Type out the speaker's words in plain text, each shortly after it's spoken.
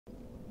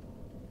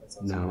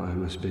Now I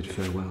must bid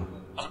farewell.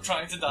 I'm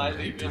trying to die,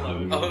 leave me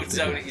alone. Oh,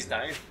 Tony, he's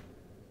dying.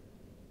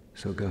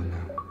 So go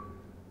now,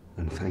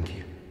 and thank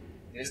you.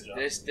 This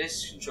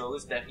controller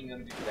is definitely going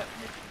to be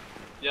definite.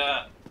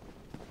 Yeah.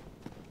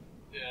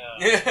 Yeah.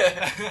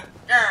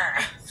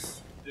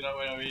 You don't know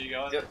where you're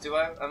going?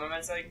 Am I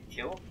meant to like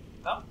kill?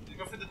 No, you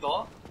go through the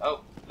door.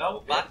 Oh.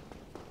 No, back.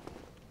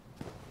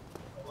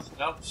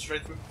 No,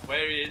 straight through.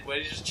 Where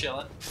he's just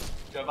chilling.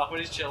 Go back where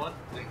he's chilling.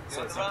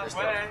 So it's the not back this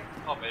way.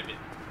 Oh, maybe.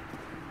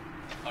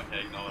 Okay,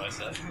 ignore what I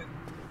said.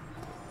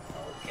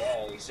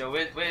 Okay, so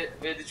where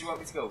did you want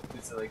me to go?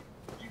 To like,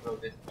 did you go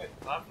this way?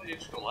 I thought you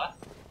just go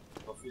left.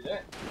 Go through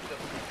there.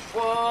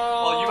 Whoa!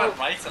 Well, you went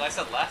right and I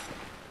said left.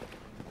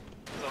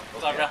 So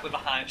Okay. directly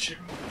behind you.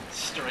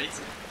 Straight.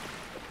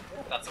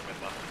 That's a window.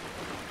 Yeah,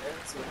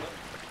 that's a window.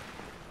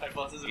 I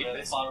thought there's a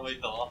really far away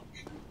door.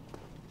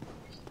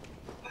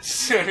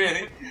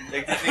 Really?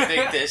 Like, do you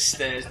think there's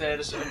stairs there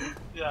or something?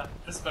 Yeah,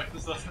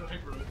 perspective's nothing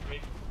like ruined me.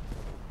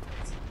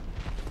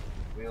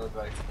 Wheel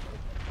right.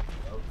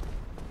 Oh.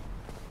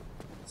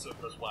 So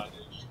press Y to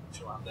just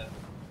two-handed.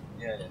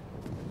 Yeah.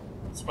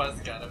 I'm surprised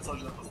the guy never told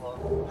you that before.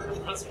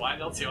 Press Y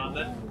and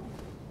two-handed.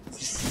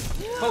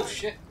 Oh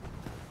shit!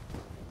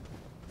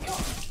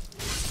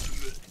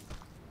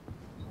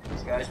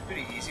 This guy's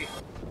pretty easy.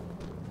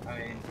 I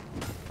mean...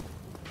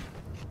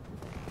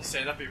 You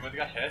say that people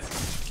got hit.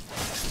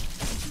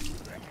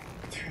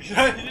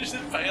 Yeah, you just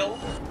failed.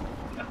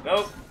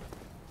 Nope.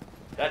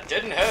 That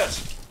didn't hurt.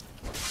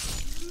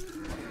 You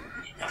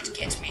did not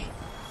get me.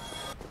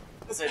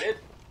 Yes, I did.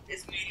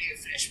 It's merely a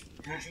flesh.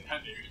 I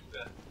knew you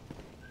did.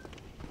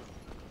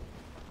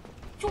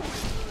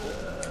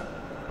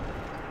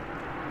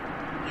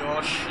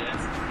 Your shit.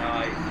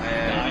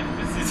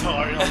 This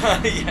tutorial.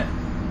 Yeah.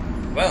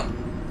 Well,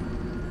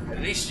 at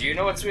least you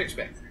know what to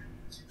expect.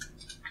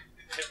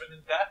 Hitman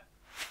in death.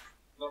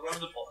 Not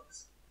remember the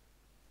bullets.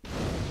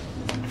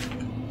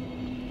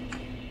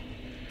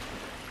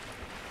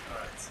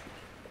 Alright.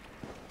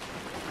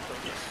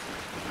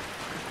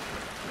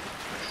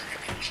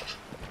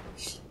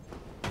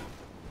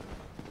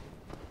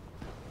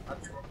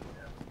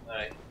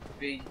 Alright.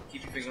 B,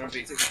 keep your finger on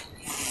B.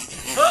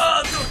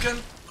 Ah,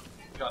 Duncan!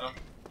 Got him.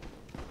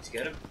 Did you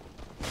get him?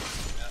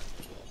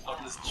 Yeah.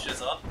 Open this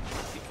shit up.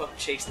 He fucking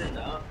chased him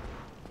down.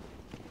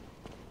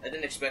 I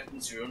didn't expect him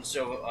to run,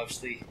 so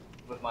obviously,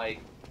 with my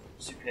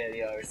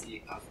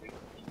superiority after in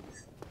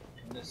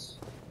this.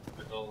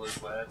 With all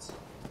those words.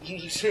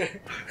 Big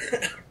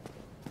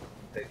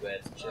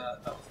words and shit.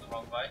 That was the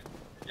wrong way.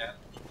 Yeah.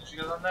 Did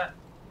you go down there?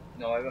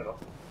 No, I went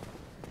up.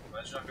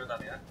 Why did you not go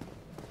down here?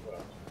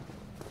 Well,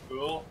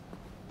 Cool.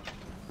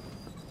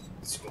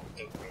 scroll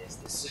down, where is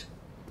this?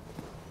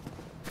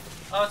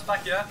 Oh, it's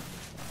back here.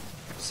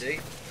 See?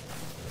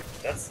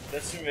 That's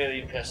some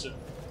really impressive.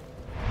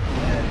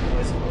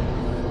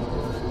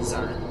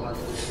 Design.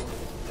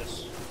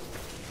 Yes.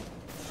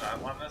 I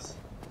want this.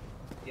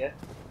 Yeah.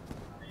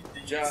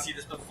 Did you see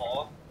this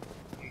before?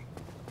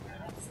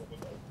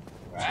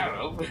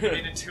 Wow.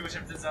 Been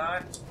intuitive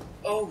design.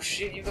 Oh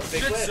shit, you got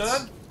big Shit, words.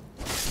 son.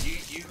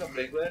 You got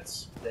big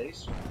words,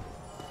 days.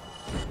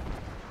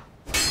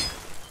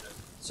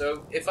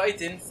 So, if I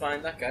didn't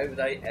find that guy, would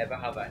I ever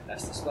have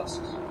Estes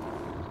glasses?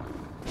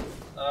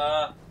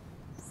 Fuck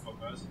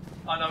knows.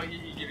 Oh no,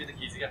 he give you the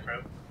key to get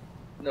through.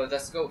 No,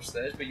 that's to go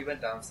upstairs, but you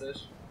went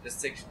downstairs. This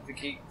takes the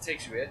key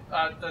takes you here.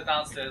 The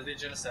downstairs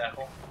leads you in a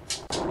circle.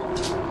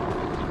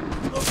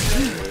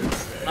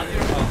 And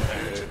you're wrong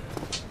there.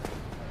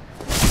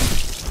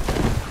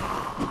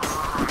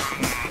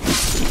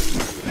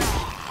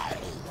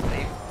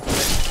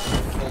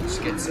 Full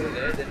schizo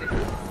there, didn't he?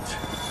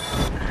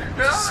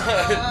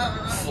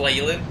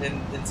 Flailing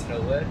into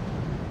nowhere.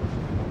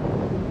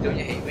 Don't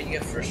you hate when you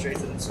get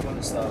frustrated and someone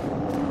and start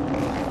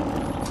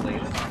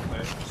flailing?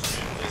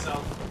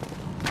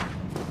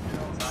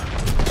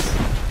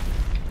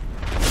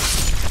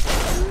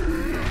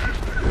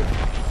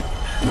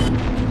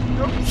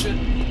 Oh shit.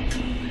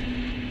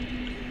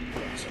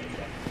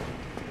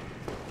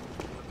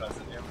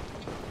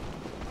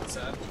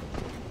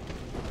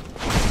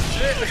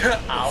 Shit!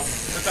 Ow.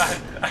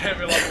 I didn't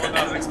realise what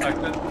I was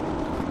expecting.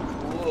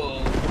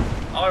 Whoa.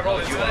 Oh, I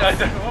rolled into it. I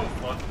don't know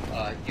what.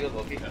 You're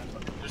lucky.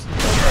 Just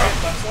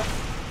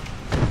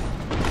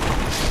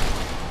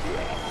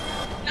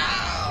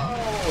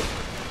No!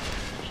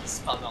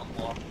 spun out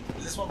more.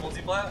 Is this one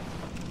multiplayer?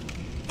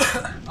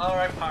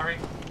 Alright, parry.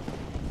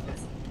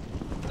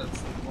 That's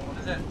what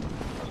is it?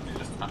 Or you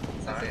just tap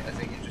it? I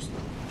think you just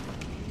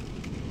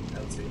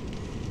LT.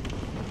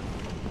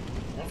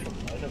 I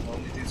don't know if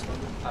you do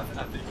something. I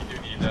think you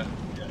do need it.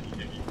 Yeah, you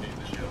do need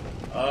the shield.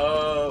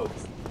 Oh!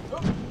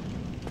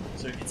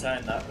 So if you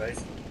time that right.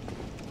 It's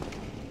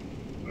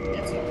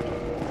up.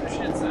 Oh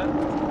shit, sir.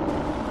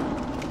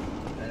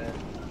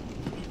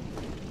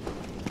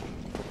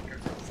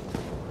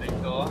 Big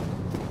door.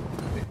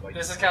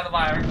 This is kind of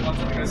iron, I'm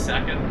gonna go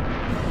second.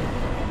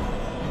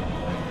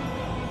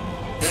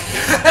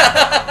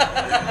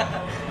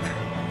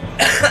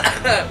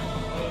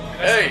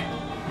 Hey!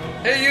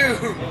 Hey you!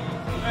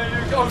 Hey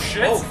you, oh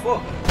shit! Oh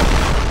fuck!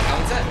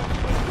 counter?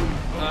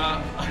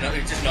 No,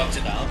 he just knocked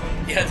it down.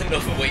 He had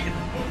enough of waiting.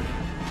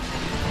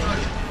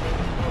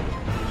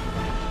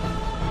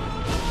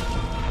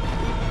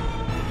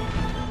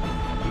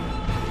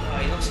 Oh,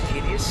 he looks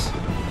hideous.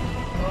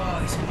 Oh,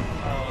 he's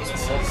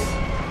awful.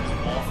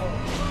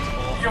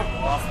 You're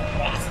waffle.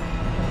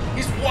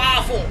 He's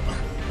waffle!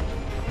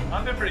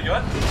 I'm doing pretty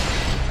good.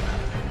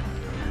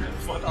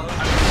 What other I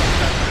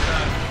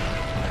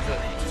thought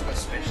that you just got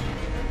smashed.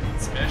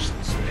 Smashed.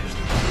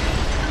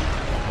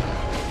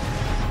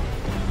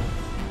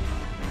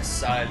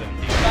 Asylum.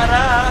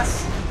 Badass!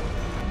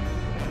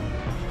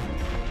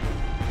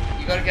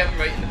 You gotta get him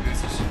right in the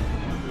boosters.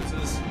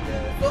 Bootis.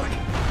 Yeah. Look!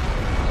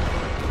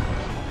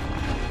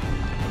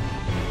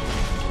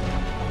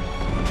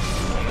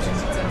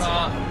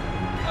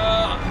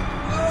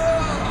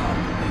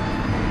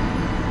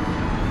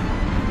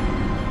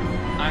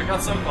 I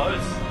got so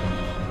close.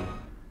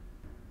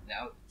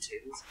 Now,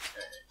 tables.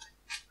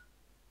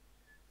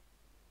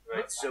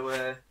 Right, so,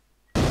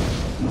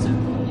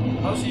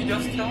 Oh, so you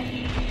just kill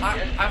him?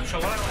 I'm sure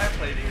when I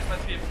played it, it's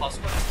meant to be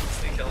impossible to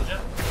instantly kill you.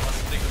 Unless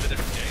you think of a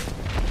different game.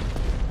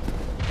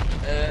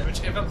 Which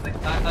if I'm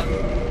thinking that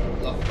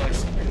lock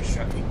voice and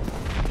distraction.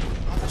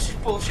 Oh, that's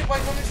just bullshit. Why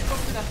can't I just go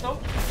to that though?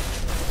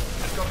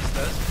 I've got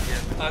upstairs.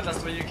 Yeah.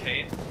 That's where you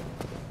came.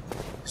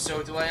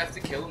 So do I have to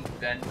kill him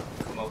then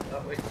come out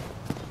that way?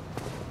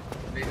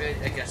 Maybe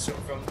I get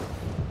something from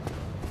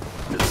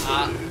I don't know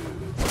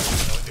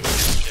what you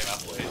came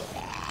up with.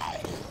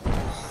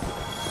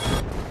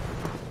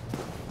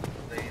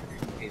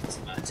 It's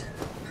mad.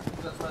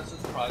 That's why I was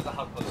just surprised at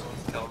how close I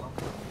was to killing him.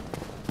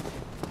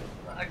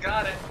 I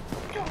got it.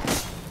 Go.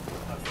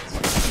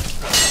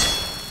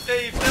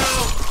 Dave, no!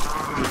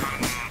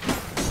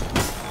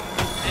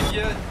 If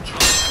you try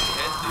to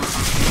hit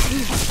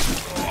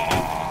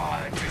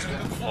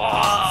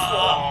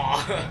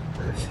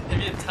if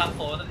you tap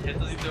forward and hit,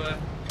 does he do it?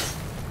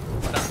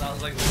 That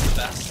sounds like the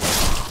best.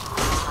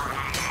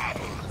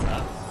 What's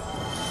that?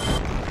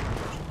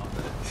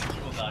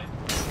 You will die.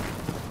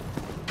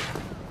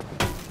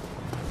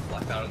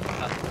 Blacked out of the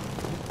path.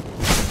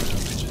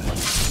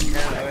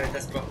 Yeah,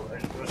 that's proper.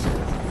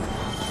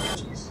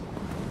 Jeez.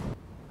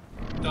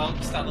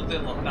 Don't stand up there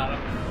looking at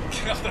him.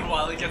 After a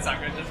while he gets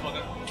angry and just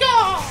fucking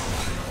GAW!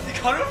 You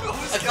can't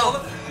always kill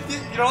him.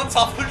 You're on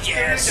top of him.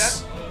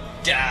 Yes!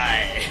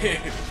 Die!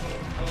 Get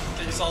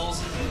your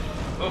souls.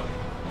 Oh.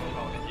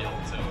 Oh, the heal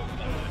too.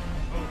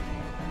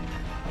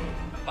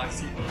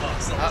 Backseat of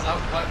souls.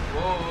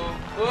 Whoa!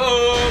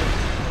 Whoa!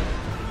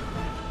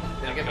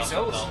 Did I get my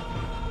souls?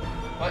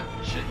 What?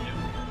 Shit, you.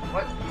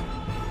 What?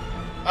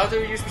 How do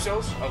we use my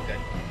souls? Okay.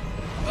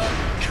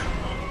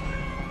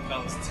 That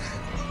was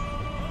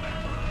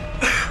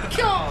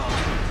GAW!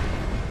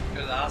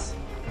 good ass.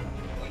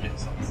 I'll get your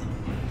souls.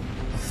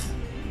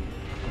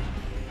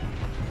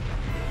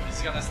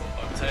 He's got a nice little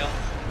bone tail.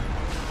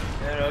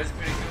 Yeah, no, it's a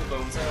pretty cool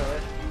bone tail,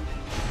 right?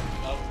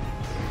 Oh.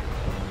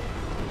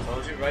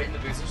 Told you, right in the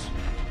boosters.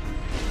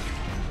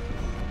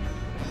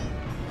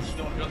 You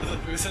don't want to go to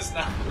the boosters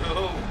now. No!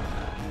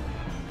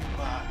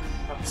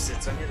 Probably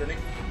sits on you, doesn't he? Do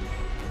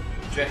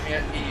you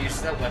reckon he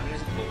uses that weapon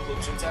as a butt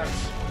plug sometimes?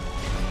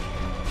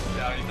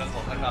 Yeah, he does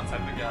look like that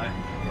type of guy.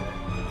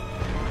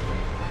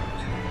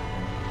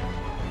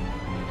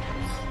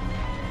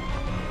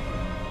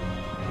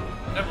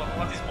 I never wonder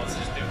what these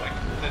monsters do, like,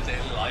 in their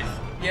daily life.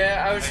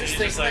 Yeah, I was Like, just you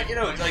thinking just, that, like- you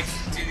know, like,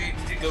 do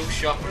you go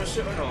shopping or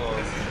something,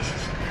 or?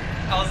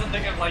 I wasn't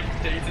thinking of, like,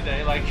 day to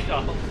day, like,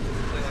 shop.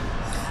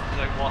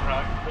 Like, walk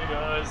around, hey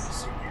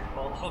guys.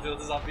 All the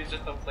other zombies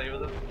just don't play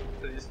with them.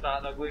 They're just fat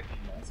and ugly.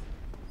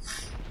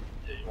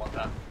 Yeah, you want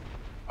that.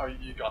 Oh,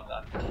 you got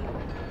that.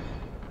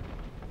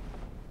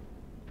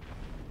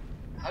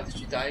 How did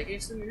you die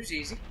against them? It was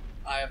easy.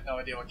 I have no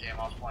idea what game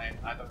I was playing.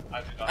 I do not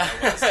know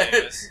what this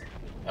game is.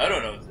 I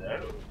don't know.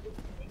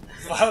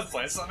 Well, I was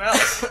playing something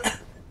else.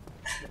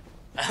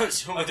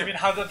 So What do you mean,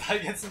 how did I die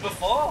against them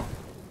before?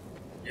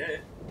 Yeah.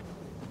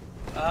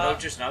 Uh, No,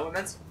 just now we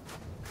meant.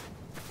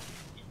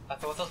 I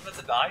thought I was meant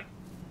to die.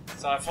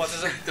 So I thought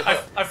it was, I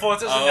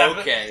thought it was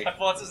Okay. I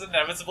thought it was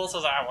inevitable, so I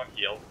was like, I want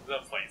heal. No,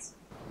 please.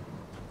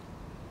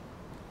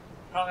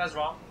 Wrong as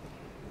wrong.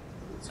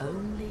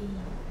 Only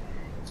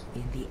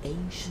in the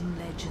ancient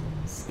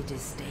legends it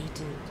is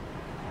stated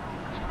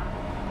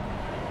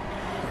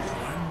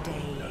that one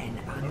day an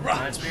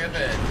Reminds me of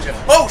it.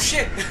 Oh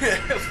shit!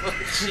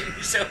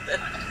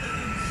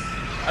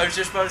 I was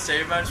just about to say,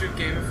 it reminds me of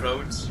Game of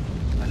Thrones.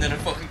 And then a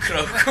fucking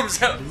crow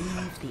comes out.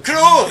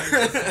 Crow!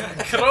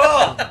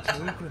 Crow!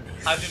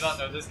 I do not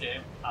know this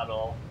game at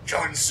all.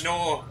 Jon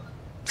Snow!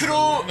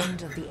 Crow!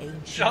 land of the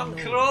ancient John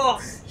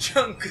lords.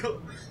 Crow! Jon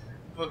Crow!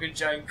 Fucking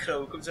giant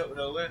crow comes out of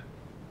nowhere.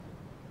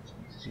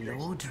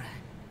 Lordran.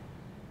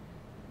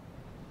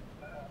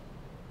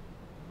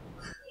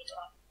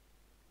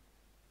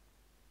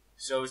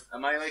 So,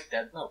 am I like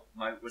dead now?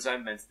 Was I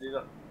meant to do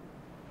that?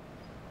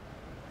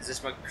 Is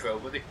this my crow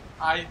buddy?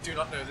 I do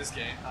not know this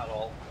game at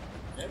all.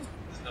 Yeah.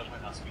 There's no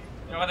point asking me.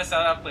 You know when I said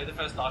I played the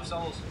first Dark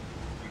Souls?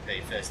 You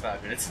played first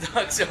 5 minutes of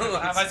Dark Souls.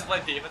 I might have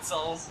played Demon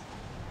Souls.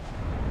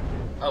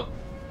 Oh.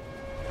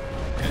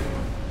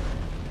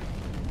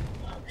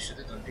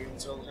 Demon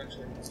Souls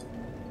actually.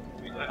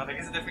 I think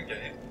it's a different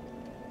game.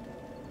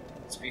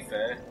 To be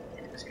fair,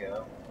 let's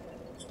go.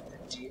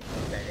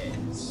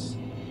 Minutes.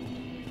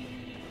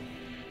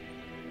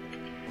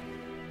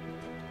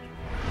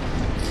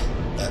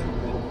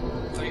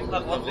 So you can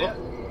level up here.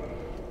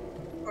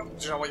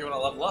 Do you know what you want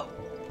to level up?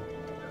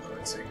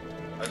 Let's see.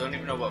 I don't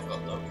even know what I've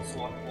got though.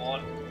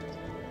 One.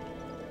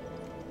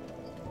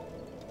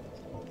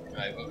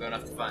 Right, we're gonna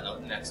have to find out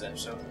in the next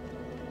episode.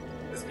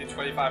 This will be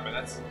 25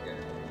 minutes. Yeah.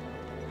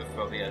 We'll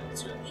probably add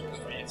 2 episodes.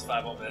 Which means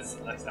 5 more minutes in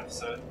the next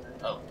episode.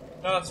 Oh.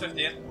 No, that's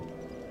 15.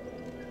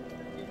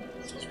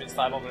 Which means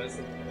 5 more minutes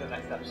in the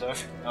next episode.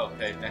 Oh,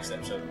 okay, next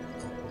episode.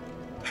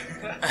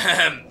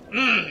 I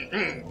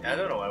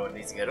don't know why I would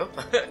need to get up.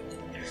 10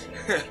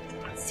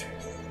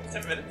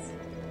 minutes.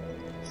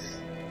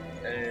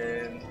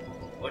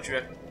 What do you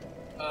reckon?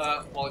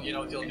 Well, you know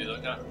what you'll do,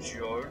 don't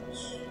you?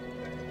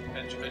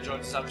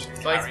 Endurance is how much you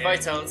can carry.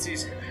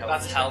 Vitality's health.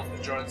 That's health.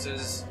 Endurance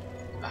is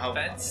How?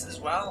 defense as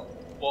well.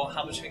 But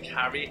how much you can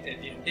carry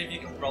if you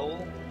can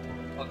roll.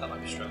 Oh, that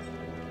might be strength.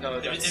 No,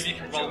 that's If you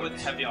can roll with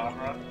heavy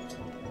armor on.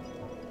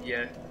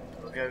 Yeah.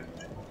 We'll go.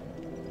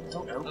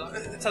 Don't know.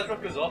 It tells you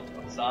what goes up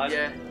on the side.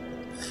 Yeah.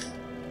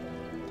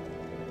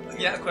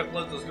 Yeah, equip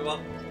load does go up.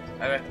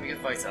 I reckon we get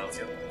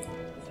vitality up.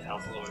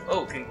 Health load.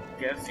 Oh, can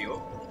get a few up.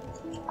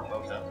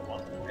 What was that?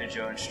 One.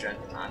 Endurance,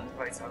 strength, and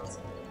vitality.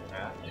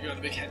 Yeah. You're going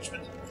to be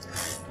henchman.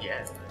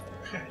 Yeah.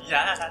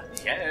 Yeah.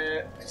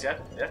 Yeah.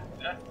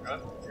 Yeah.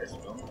 Right. Yes,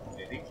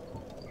 maybe.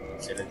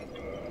 Silly.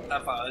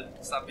 Have fun.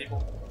 Stab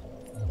people.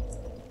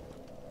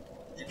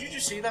 Did you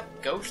just see that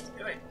ghost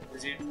guy?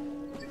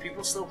 Do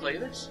people still play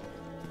this?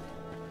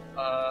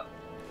 Uh.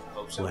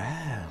 Hope so. Well,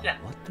 Yeah.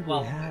 what do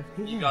Well, we have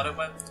here? you got it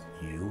when.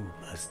 You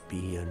must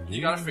be a new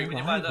You got it free when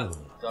you buy that.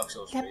 arrival. Dark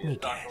Souls Let 3. me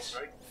Dark guess.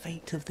 Souls, right?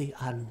 Fate of the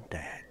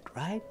undead,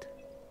 right?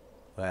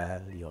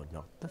 Well, you're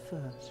not the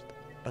first.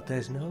 But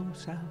there's no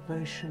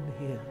salvation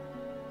here.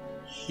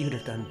 You'd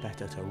have done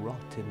better to rot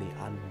in the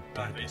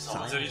undead So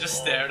you asylum. just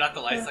stared at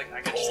the lights like,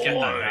 I could just get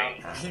that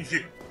now.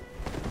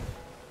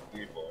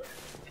 You boy.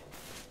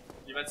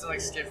 You meant to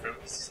like skip through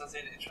because he's not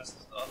saying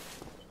interesting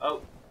stuff.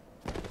 Oh.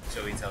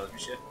 So he tells me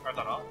shit. I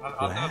don't know.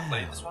 I've never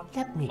played this one.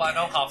 Let me But I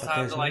know guess, half but time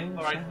there's they're like, no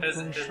alright, here's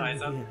salvation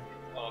Isa. here.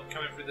 Oh,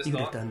 coming through this You'd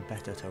door. have done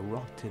better to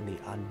rot in the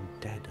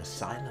undead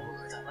asylum.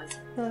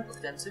 Look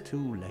at them two.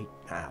 Too late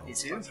now. You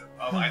too?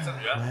 Oh,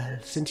 Isa, yeah. Well,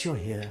 since you're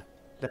here,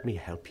 let me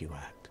help you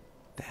out.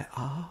 There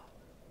are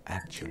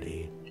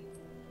actually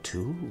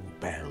 2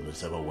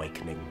 bells of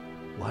awakening.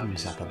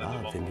 One's up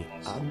above in the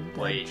undead.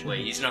 Wait,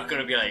 he's not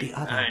gonna be like, The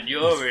other and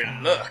you're is in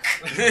found luck.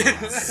 in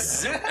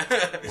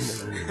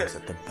the rooms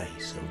at the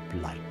base of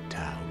Blight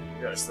Town.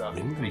 You gotta stop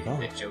Ring them making both.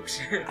 dick jokes.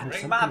 And Ring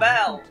something my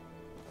bell! happened.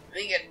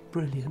 Ring it.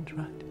 Brilliant,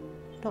 right?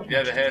 Not Have you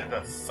ever much heard to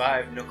of a go.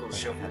 5 knuckle But I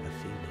shuffle? have a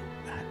feeling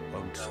that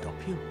won't stop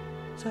you.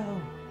 So,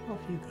 off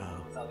you go.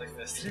 Sounds like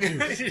this.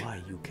 This is why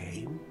you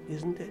came,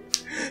 isn't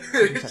it?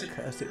 These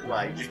accursed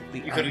Why? realms of the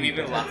You couldn't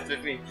even undead. laugh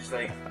at me. Just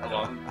like, come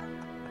on.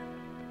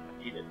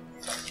 Eat it.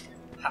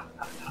 Do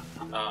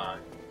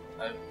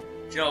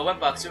you know, I went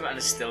back to it and I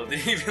still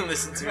didn't even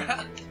listen to it.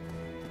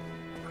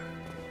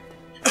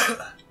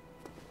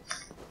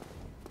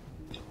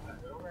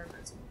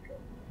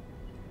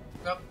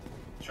 Nope.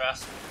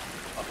 Chest.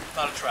 Oh,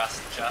 not a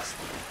chest, chest.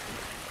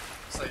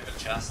 It's not even a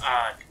chest.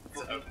 Ah,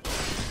 It's an open door.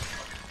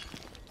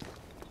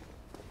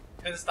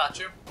 Hit the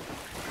statue.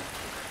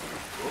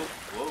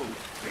 whoa,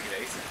 big at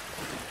 8.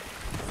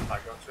 Am I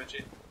going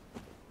twitchy?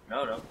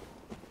 No.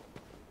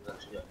 It's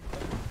actually good.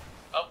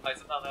 Oh,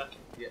 lights down there.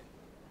 Yeah.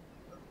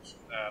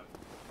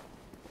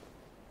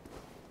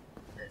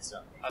 It's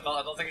not. I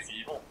don't think it's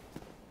evil.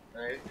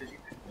 Did you?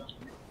 No.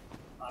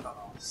 I don't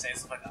know. Saying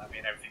stuff like that, I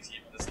mean everything's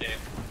evil in this game.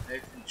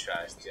 Everything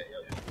tries to get you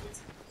out of it.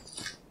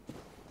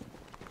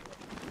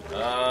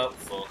 Oh,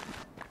 fuck.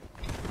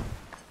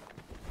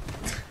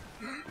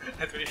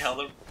 That's when he held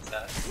him.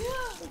 Oh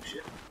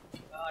shit.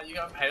 Ah, you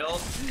got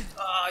impaled.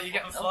 Ah, you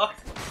getting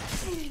fucked.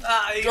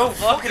 Ah, you Oh,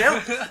 getting fucked. fucking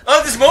hell.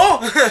 Oh, there's more!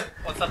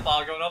 What's that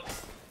bar going up?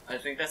 I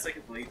think that's like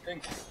a bleed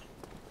thing.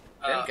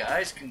 Them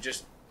guys can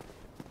just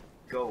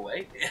go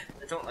away.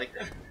 I don't like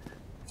them.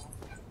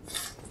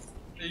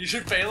 You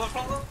should fail in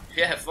front of them.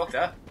 Yeah, fuck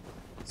that.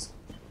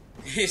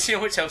 You see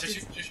how much health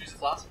Just use a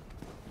flask.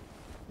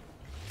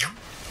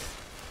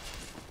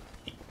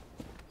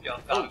 Yeah,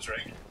 that'll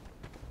drink.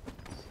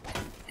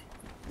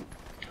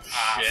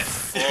 Shit.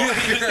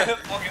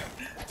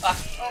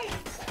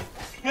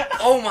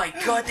 Oh my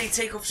god, they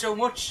take up so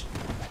much.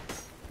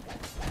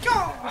 You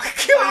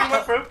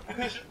went through.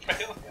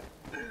 Fail.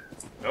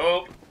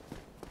 Nope.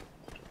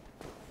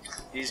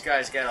 These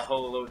guys get a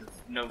whole load of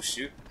no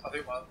soup. I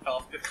think one fell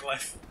off the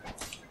cliff.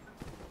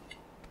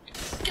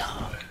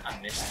 I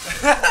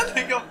missed.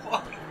 They got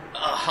fucked.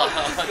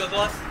 Oh, Good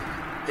one.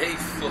 they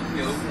fucked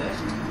me over there.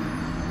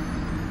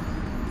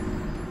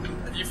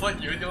 And you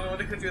thought you were the only one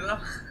that could do that?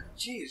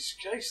 Jesus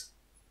Christ.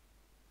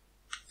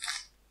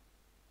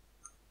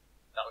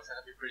 That looks like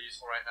that'd be pretty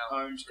useful right now.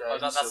 Orange Oh,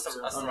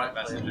 that's the right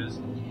messages.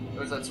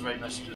 Or is that the right messages?